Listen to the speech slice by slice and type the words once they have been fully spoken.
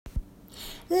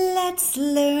Let's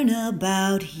learn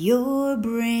about your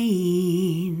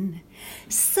brain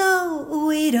so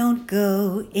we don't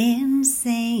go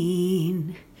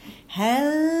insane.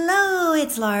 Hello,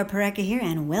 it's Laura Pareca here,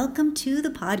 and welcome to the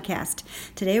podcast.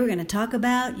 Today we're going to talk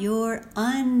about your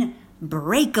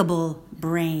unbreakable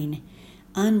brain.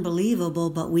 Unbelievable,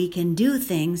 but we can do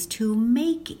things to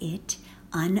make it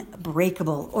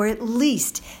unbreakable, or at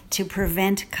least to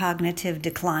prevent cognitive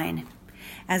decline.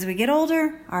 As we get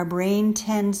older, our brain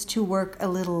tends to work a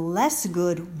little less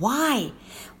good. Why?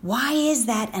 Why is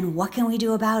that, and what can we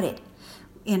do about it?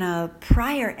 In a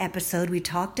prior episode, we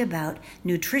talked about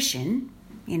nutrition.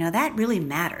 That really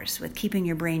matters with keeping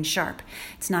your brain sharp.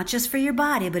 It's not just for your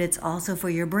body, but it's also for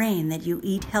your brain that you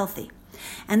eat healthy.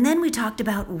 And then we talked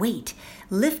about weight.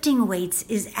 Lifting weights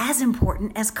is as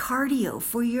important as cardio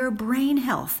for your brain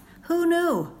health. Who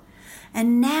knew?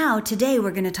 And now, today,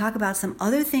 we're going to talk about some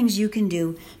other things you can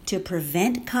do to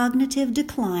prevent cognitive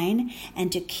decline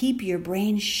and to keep your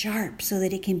brain sharp so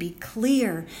that it can be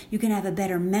clear. You can have a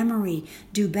better memory,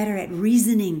 do better at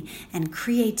reasoning and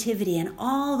creativity and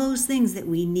all those things that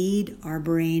we need our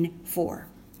brain for.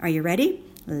 Are you ready?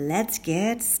 Let's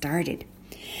get started.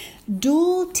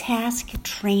 Dual task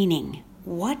training.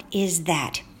 What is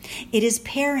that? It is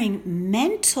pairing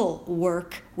mental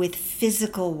work with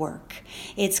physical work.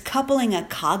 It's coupling a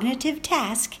cognitive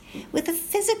task with a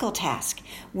physical task.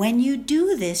 When you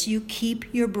do this, you keep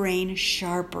your brain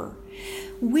sharper.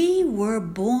 We were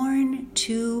born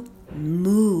to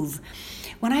move.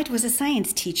 When I was a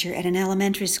science teacher at an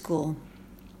elementary school,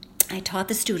 I taught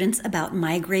the students about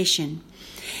migration.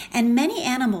 And many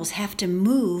animals have to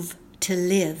move to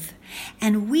live.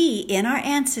 And we, in our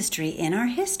ancestry, in our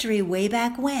history, way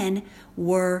back when,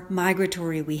 were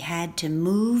migratory. We had to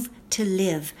move to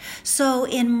live. So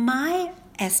in my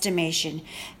estimation,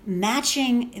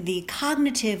 matching the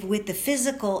cognitive with the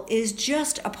physical is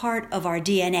just a part of our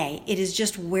DNA. It is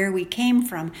just where we came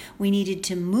from. We needed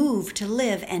to move to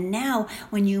live. And now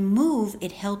when you move,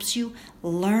 it helps you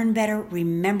learn better,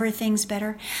 remember things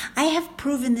better. I have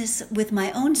proven this with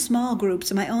my own small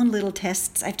groups, my own little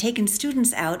tests. I've taken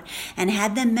students out and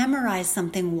had them memorize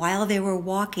something while they were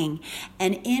walking.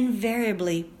 And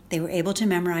invariably, they were able to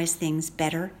memorize things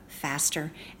better,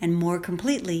 faster, and more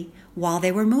completely while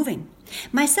they were moving.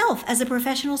 Myself, as a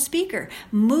professional speaker,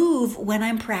 move when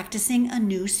I'm practicing a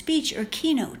new speech or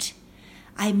keynote.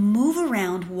 I move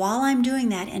around while I'm doing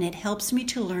that, and it helps me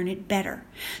to learn it better.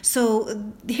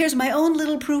 So here's my own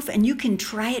little proof, and you can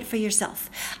try it for yourself.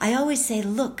 I always say,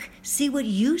 look, see what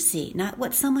you see, not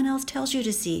what someone else tells you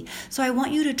to see. So I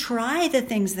want you to try the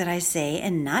things that I say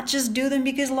and not just do them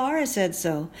because Laura said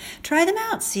so. Try them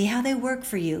out. See how they work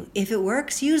for you. If it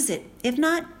works, use it. If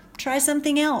not, try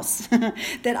something else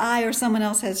that I or someone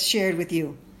else has shared with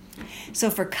you. So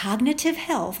for cognitive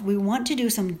health, we want to do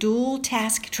some dual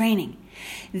task training.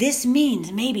 This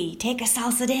means maybe take a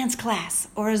salsa dance class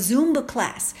or a Zumba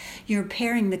class. You're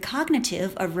pairing the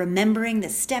cognitive of remembering the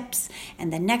steps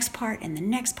and the next part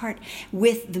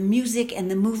with the music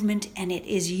and the movement, and it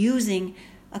is using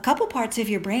a couple parts of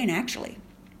your brain actually.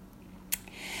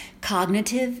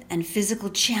 Cognitive and physical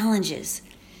challenges.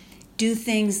 Do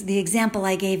things, the example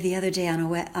I gave the other day on a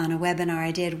webinar I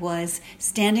did was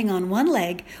standing on one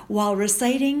leg while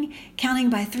reciting, counting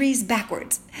by threes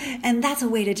backwards. And that's a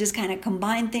way to just kind of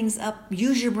combine things up,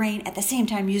 use your brain at the same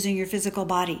time using your physical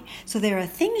body. So there are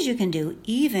things you can do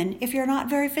even if you're not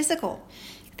very physical.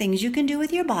 Things you can do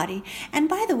with your body. And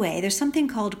by the way, there's something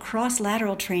called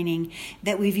cross-lateral training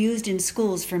that we've used in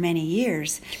schools for many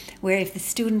years, where if the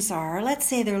students are, let's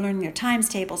say they're learning their times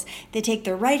tables, they take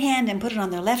their right hand and put it on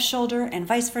their left shoulder and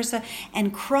vice versa,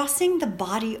 and crossing the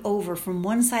body over from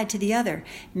one side to the other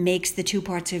makes the two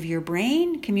parts of your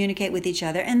brain communicate with each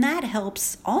other, and that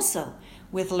helps also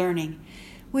with learning.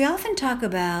 We often talk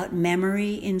about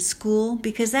memory in school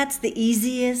because that's the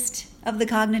easiest of the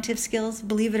cognitive skills,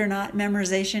 believe it or not,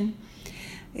 memorization.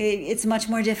 It's much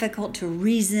more difficult to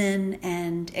reason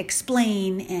and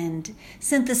explain and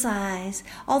synthesize.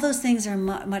 All those things are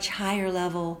much higher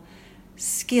level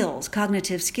skills,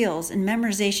 cognitive skills, and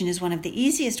memorization is one of the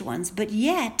easiest ones, but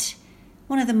yet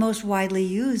one of the most widely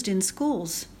used in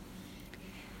schools.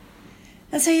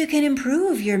 And so you can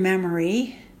improve your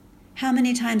memory. How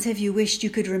many times have you wished you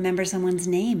could remember someone's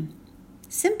name?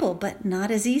 Simple, but not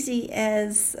as easy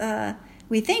as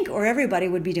we think, or everybody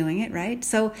would be doing it, right?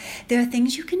 So there are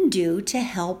things you can do to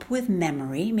help with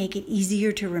memory, make it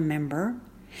easier to remember.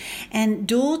 And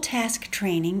dual task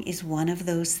training is one of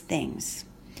those things.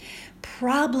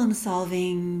 Problem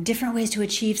solving, different ways to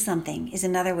achieve something is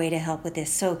another way to help with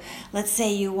this. So let's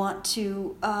say you want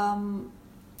to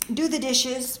do the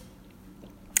dishes,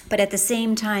 But at the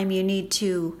same time, you need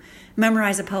to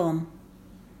memorize a poem.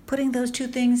 Putting those two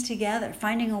things together,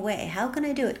 finding a way. How can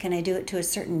I do it? Can I do it to a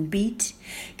certain beat?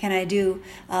 Can I do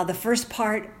the first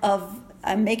part of,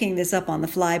 I'm making this up on the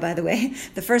fly, by the way.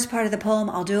 The first part of the poem,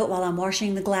 I'll do it while I'm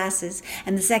washing the glasses.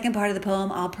 And the second part of the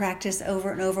poem, I'll practice over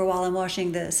and over while I'm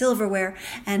washing the silverware.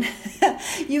 And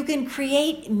you can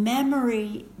create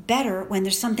memory better when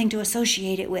there's something to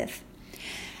associate it with.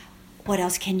 What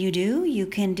else can you do? You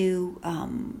can do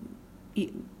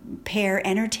pair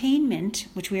entertainment,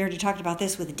 which we already talked about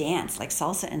this with dance, like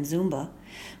salsa and Zumba.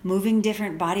 Moving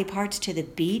different body parts to the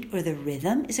beat or the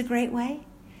rhythm is a great way.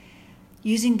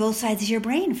 Using both sides of your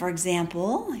brain, for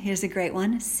example, here's a great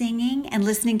one. Singing and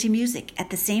listening to music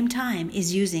at the same time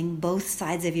is using both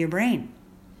sides of your brain.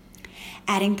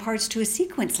 Adding parts to a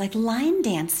sequence like line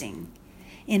dancing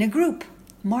in a group,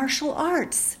 martial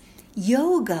arts,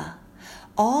 yoga.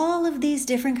 All of these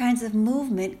different kinds of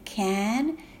movement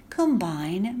can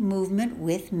combine movement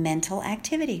with mental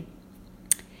activity.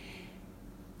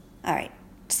 All right,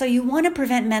 so you want to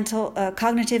prevent mental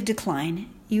cognitive decline.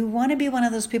 You want to be one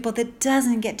of those people that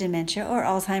doesn't get dementia or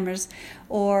Alzheimer's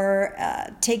or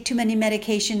take too many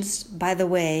medications. By the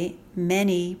way,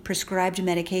 many prescribed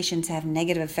medications have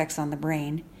negative effects on the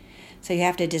brain. So you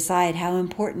have to decide, how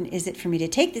important is it for me to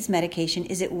take this medication?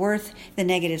 Is it worth the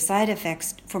negative side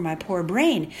effects for my poor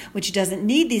brain, which doesn't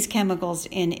need these chemicals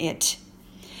in it?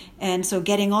 And so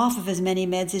getting off of as many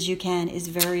meds as you can is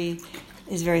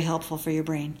very helpful for your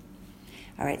brain.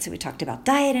 All right, so we talked about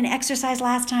diet and exercise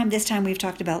last time. This time we've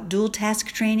talked about dual task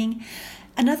training.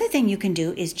 Another thing you can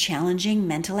do is challenging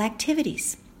mental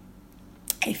activities.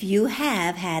 If you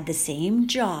have had the same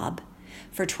job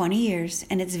for 20 years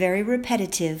and it's very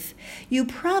repetitive, you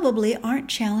probably aren't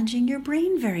challenging your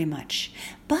brain very much.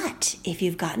 But if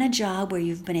you've gotten a job where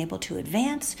you've been able to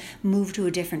advance, move to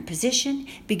a different position,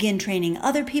 begin training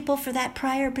other people for that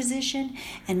prior position,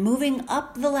 and moving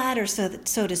up the ladder,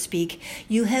 so to speak,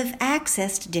 you have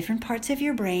accessed different parts of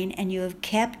your brain and you have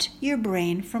kept your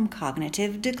brain from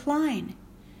cognitive decline.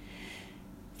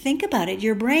 Think about it.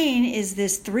 Your brain is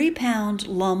this 3-pound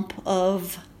lump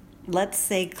of, let's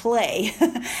say, clay,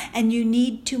 and you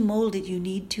need to mold it. You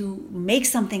need to make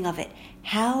something of it.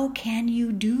 How can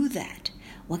you do that?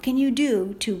 What can you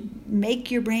do to make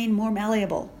your brain more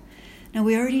malleable? Now,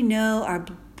 we already know our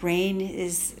brain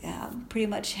is pretty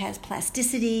much has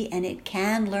plasticity and it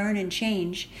can learn and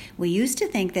change. We used to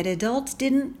think that adults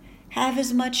didn't have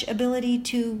as much ability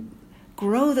to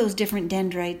grow those different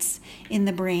dendrites in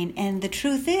the brain. And the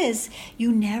truth is,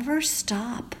 you never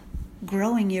stop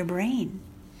growing your brain.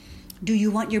 Do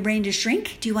you want your brain to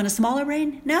shrink? Do you want a smaller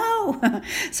brain? No.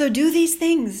 So do these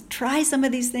things. Try some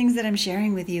of these things that I'm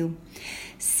sharing with you.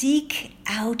 Seek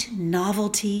out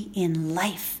novelty in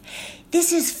life.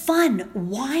 This is fun.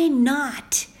 Why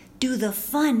not do the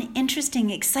fun,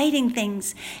 interesting, exciting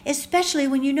things, especially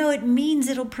when you know it means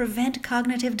it'll prevent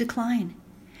cognitive decline?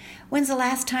 When's the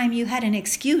last time you had an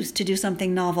excuse to do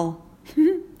something novel?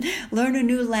 Learn a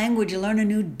new language, learn a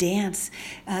new dance,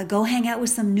 go hang out with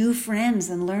some new friends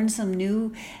and learn some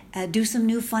new, do some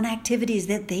new fun activities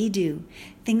that they do.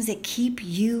 Things that keep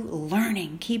you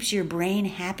learning, keeps your brain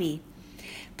happy.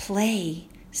 Play,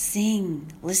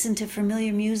 sing, listen to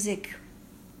familiar music,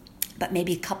 but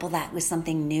maybe couple that with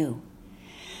something new.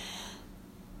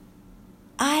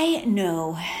 I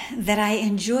know that I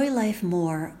enjoy life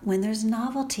more when there's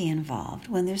novelty involved,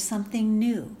 when there's something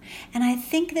new. And I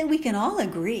think that we can all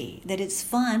agree that it's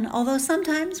fun, although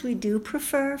sometimes we do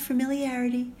prefer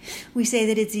familiarity. We say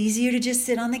that it's easier to just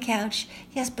sit on the couch.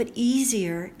 Yes, but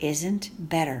easier isn't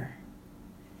better.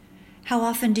 How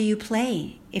often do you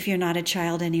play if you're not a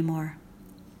child anymore?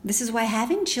 This is why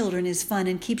having children is fun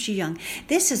and keeps you young.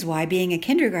 This is why being a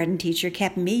kindergarten teacher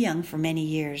kept me young for many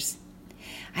years.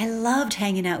 I loved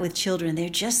hanging out with children. They're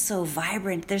just so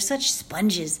vibrant. They're such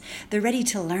sponges. They're ready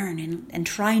to learn and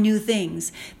try new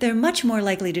things. They're much more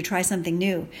likely to try something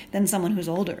new than someone who's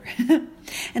older.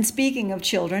 And speaking of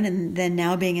children and then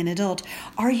now being an adult,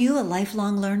 are you a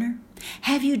lifelong learner?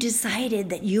 Have you decided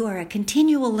that you are a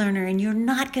continual learner and you're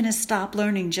not going to stop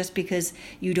learning just because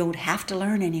you don't have to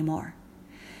learn anymore?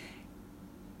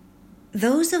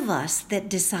 Those of us that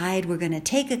decide we're going to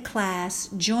take a class,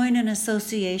 join an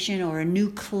association or a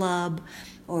new club,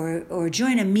 or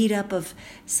join a meetup of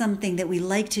something that we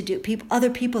like to do, other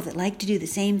people that like to do the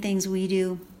same things we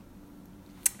do,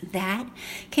 that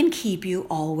can keep you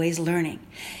always learning.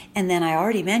 And then I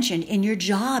already mentioned, in your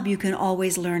job, you can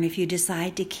always learn if you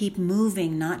decide to keep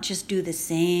moving, not just do the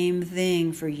same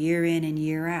thing for year in and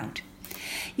year out.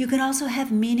 You can also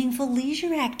have meaningful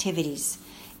leisure activities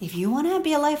If you want to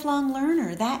be a lifelong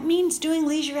learner, that means doing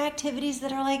leisure activities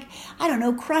that are like, I don't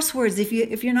know, crosswords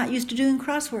if you're not used to doing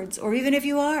crosswords, or even if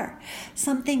you are.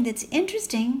 Something that's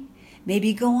interesting.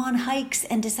 Maybe go on hikes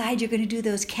and decide you're going to do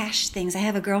those cache things. I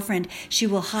have a girlfriend, she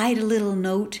will hide a little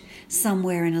note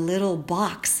somewhere in a little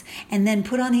box and then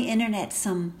put on the internet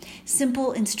some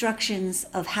simple instructions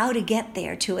of how to get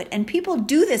there to it. And people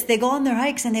do this. They go on their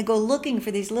hikes and they go looking for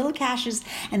these little caches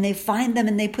and they find them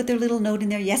and they put their little note in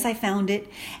there. Yes, I found it.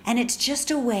 And it's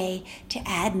just a way to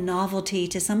add novelty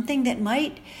to something that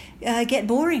might get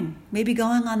boring. Maybe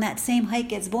going on that same hike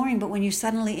gets boring, but when you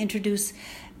suddenly introduce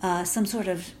some sort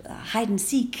of hide and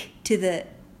seek to the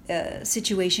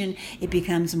situation, it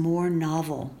becomes more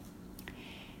novel.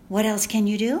 What else can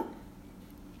you do?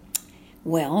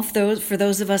 Well, for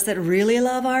those of us that really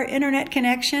love our internet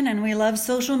connection and we love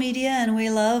social media and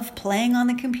we love playing on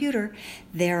the computer,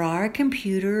 there are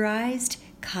computerized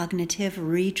cognitive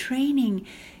retraining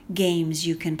games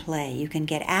you can play. You can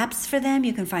get apps for them.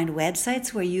 You can find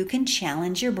websites where you can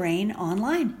challenge your brain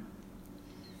online.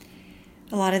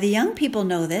 A lot of the young people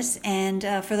know this, and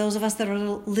for those of us that are a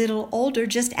little older,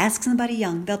 just ask somebody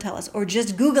young. They'll tell us, or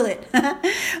just Google it.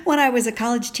 When I was a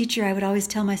college teacher, I would always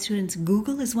tell my students,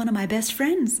 Google is one of my best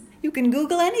friends. You can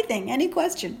Google anything, any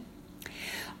question.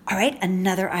 All right,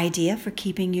 another idea for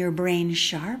keeping your brain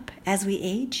sharp as we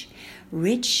age,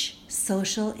 rich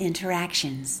social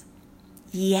interactions.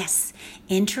 Yes,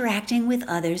 interacting with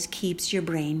others keeps your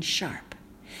brain sharp.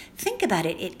 Think about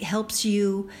it. It helps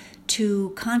you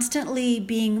to constantly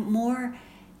being more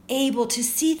able to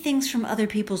see things from other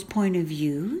people's point of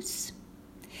views.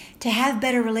 To have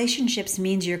better relationships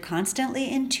means you're constantly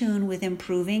in tune with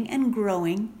improving and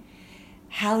growing.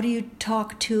 How do you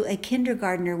talk to a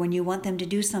kindergartner when you want them to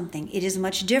do something? It is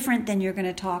much different than you're going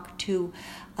to talk to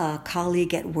a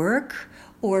colleague at work,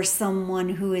 or someone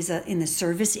who is in the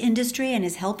service industry and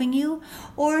is helping you,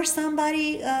 or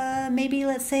somebody, maybe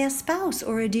let's say a spouse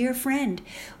or a dear friend.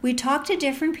 We talk to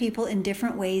different people in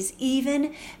different ways,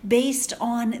 even based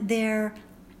on their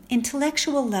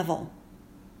intellectual level.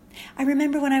 I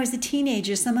remember when I was a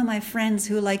teenager, some of my friends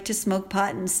who liked to smoke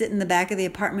pot and sit in the back of the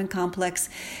apartment complex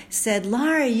said,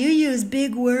 Laura, you use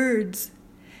big words.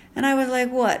 And I was like,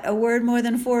 what, a word more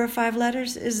than 4 or 5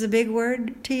 letters is a big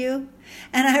word to you?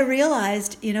 And I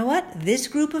realized, you know what? This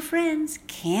group of friends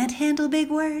can't handle big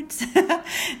words.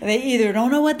 They either don't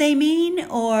know what they mean,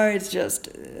 or it's just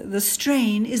the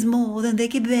strain is more than they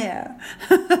can bear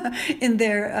in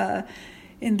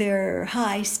their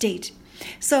high state.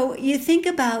 So you think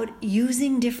about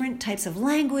using different types of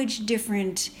language,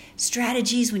 different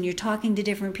strategies when you're talking to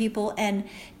different people, and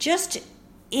just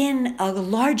in a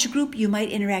large group, you might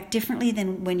interact differently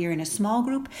than when you're in a small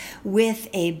group. With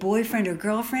a boyfriend or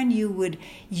girlfriend, you would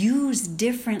use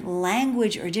different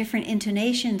language or different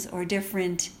intonations or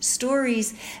different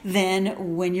stories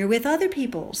than when you're with other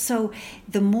people. So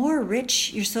the more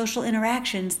rich your social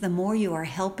interactions, the more you are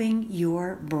helping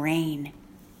your brain.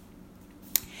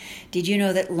 Did you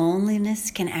know that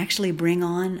loneliness can actually bring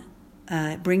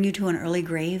you to an early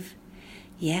grave?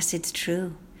 Yes, it's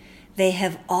true. They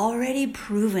have already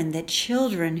proven that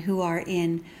children who are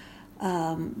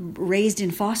raised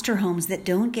in foster homes that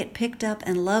don't get picked up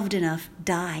and loved enough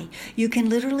die. You can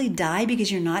literally die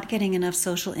because you're not getting enough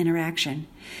social interaction.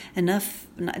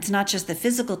 It's not just the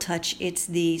physical touch, it's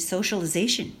the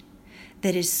socialization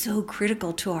that is so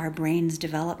critical to our brain's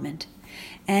development.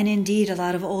 And indeed, a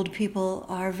lot of old people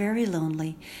are very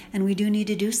lonely, and we do need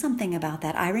to do something about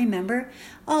that. I remember,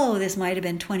 this might have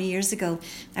been 20 years ago,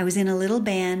 I was in a little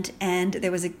band, and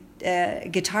there was a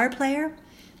guitar player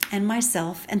and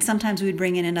myself, and sometimes we'd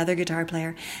bring in another guitar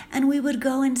player, and we would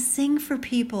go and sing for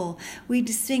people. We'd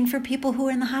sing for people who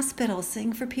were in the hospital,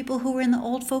 sing for people who were in the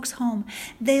old folks' home.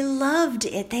 They loved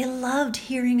it. They loved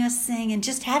hearing us sing and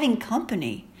just having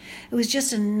company. It was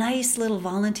just a nice little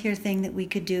volunteer thing that we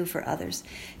could do for others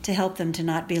to help them to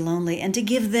not be lonely and to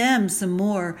give them some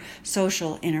more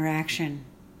social interaction.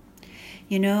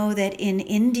 You know that in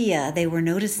India, they were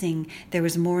noticing there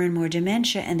was more and more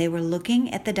dementia, and they were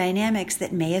looking at the dynamics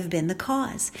that may have been the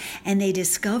cause. And they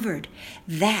discovered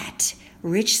that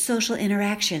rich social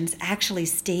interactions actually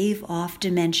stave off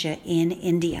dementia in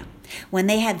India. When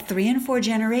they had 3 and 4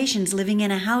 generations living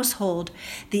in a household,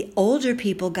 the older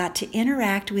people got to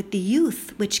interact with the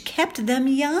youth, which kept them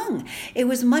young. It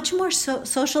was much more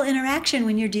social interaction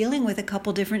when you're dealing with a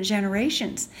couple different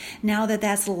generations. Now that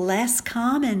that's less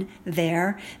common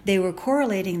there, they were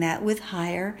correlating that with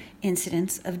higher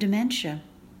incidence of dementia.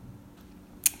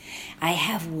 I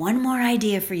have one more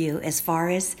idea for you as far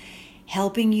as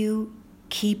helping you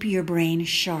keep your brain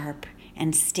sharp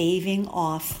and staving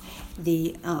off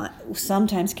the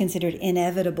sometimes considered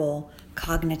inevitable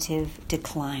cognitive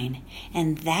decline.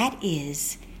 And that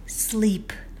is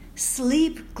sleep.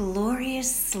 Sleep,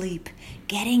 glorious sleep,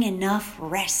 getting enough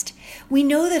rest. We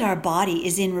know that our body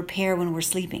is in repair when we're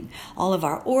sleeping. All of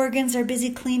our organs are busy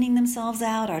cleaning themselves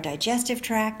out, our digestive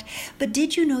tract. But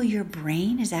did you know your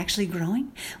brain is actually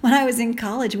growing? When I was in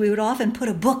college, we would often put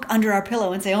a book under our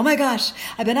pillow and say, oh my gosh,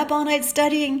 I've been up all night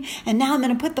studying, and now I'm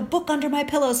going to put the book under my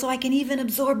pillow so I can even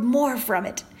absorb more from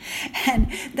it.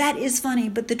 And that is funny,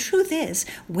 but the truth is,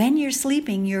 when you're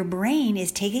sleeping, your brain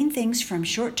is taking things from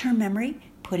short-term memory,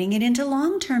 putting it into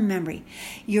long-term memory.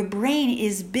 Your brain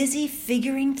is busy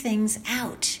figuring things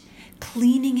out,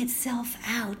 cleaning itself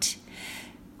out.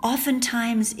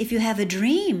 Oftentimes, if you have a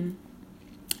dream,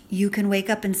 you can wake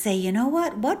up and say, you know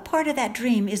what part of that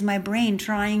dream is my brain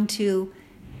trying to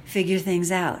figure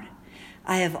things out?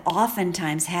 I have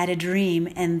oftentimes had a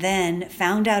dream and then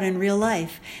found out in real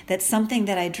life that something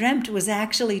that I dreamt was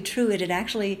actually true. It had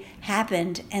actually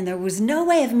happened, and there was no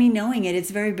way of me knowing it. It's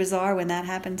very bizarre when that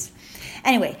happens.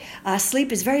 Anyway,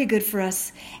 sleep is very good for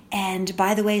us. And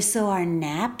by the way, so are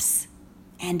naps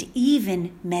and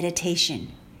even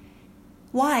meditation.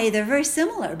 Why? They're very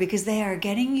similar because they are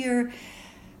getting your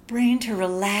brain to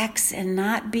relax and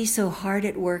not be so hard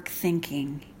at work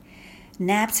thinking.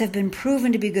 Naps have been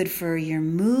proven to be good for your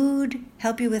mood,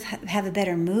 help you have a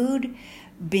better mood,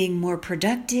 being more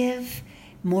productive,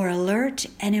 more alert,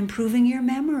 and improving your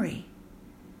memory.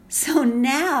 So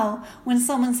now, when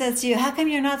someone says to you, how come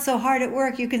you're not so hard at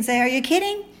work? You can say, are you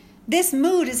kidding? This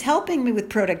mood is helping me with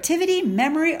productivity,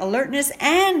 memory, alertness,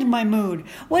 and my mood.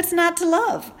 What's not to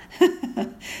love?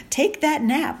 Take that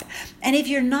nap. And if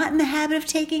you're not in the habit of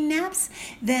taking naps,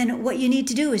 then what you need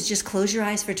to do is just close your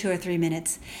eyes for 2 or 3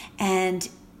 minutes, and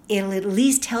it'll at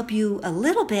least help you a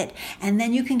little bit, and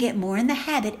then you can get more in the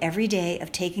habit every day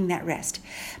of taking that rest.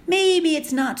 Maybe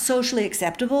it's not socially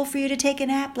acceptable for you to take a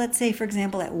nap, let's say, for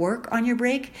example, at work on your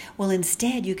break. Well,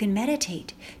 instead, you can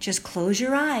meditate. Just close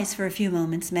your eyes for a few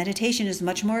moments. Meditation is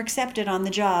much more accepted on the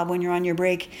job when you're on your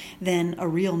break than a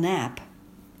real nap.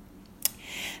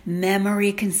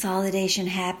 Memory consolidation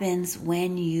happens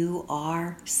when you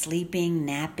are sleeping,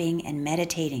 napping, and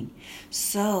meditating.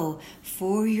 So,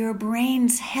 for your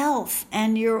brain's health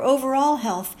and your overall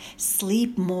health,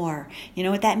 sleep more. You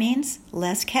know what that means?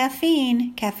 Less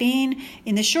caffeine. Caffeine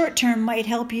in the short term might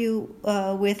help you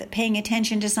with paying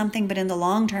attention to something, but in the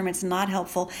long term it's not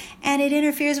helpful, and it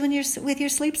interferes with your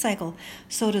sleep cycle.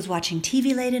 So does watching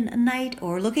TV late at night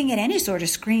or looking at any sort of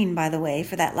screen, by the way,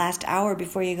 for that last hour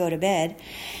before you go to bed.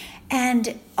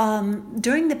 And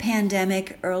during the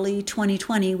pandemic, early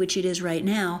 2020, which it is right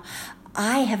now,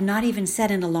 I have not even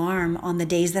set an alarm on the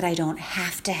days that I don't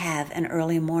have to have an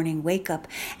early morning wake up.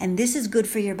 And this is good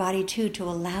for your body too, to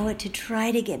allow it to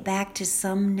try to get back to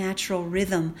some natural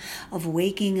rhythm of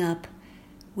waking up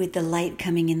with the light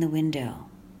coming in the window.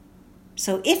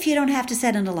 So if you don't have to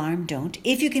set an alarm, don't.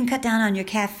 If you can cut down on your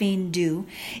caffeine, do.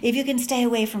 If you can stay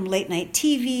away from late night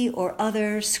TV or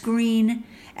other screen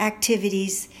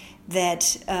activities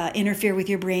that interfere with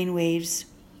your brain waves,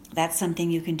 that's something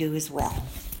you can do as well.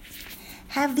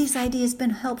 Have these ideas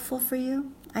been helpful for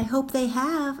you? I hope they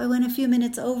have. I went a few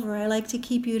minutes over. I like to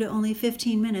keep you to only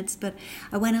 15 minutes, but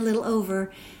I went a little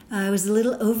over. I was a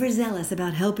little overzealous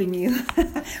about helping you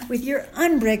with your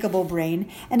unbreakable brain.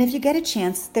 And if you get a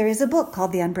chance, there is a book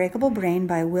called The Unbreakable Brain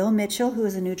by Will Mitchell, who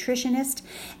is a nutritionist,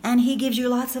 and he gives you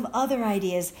lots of other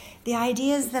ideas. The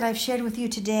ideas that I've shared with you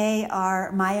today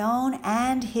are my own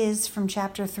and his from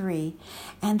Chapter 3,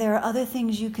 and there are other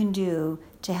things you can do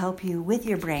to help you with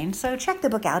your brain. So check the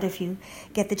book out if you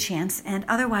get the chance, and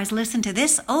otherwise listen to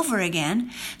this over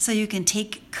again so you can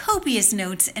take copious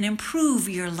notes and improve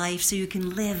your life so you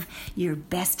can live your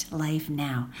best life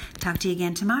now. Talk to you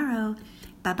again tomorrow.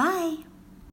 Bye-bye.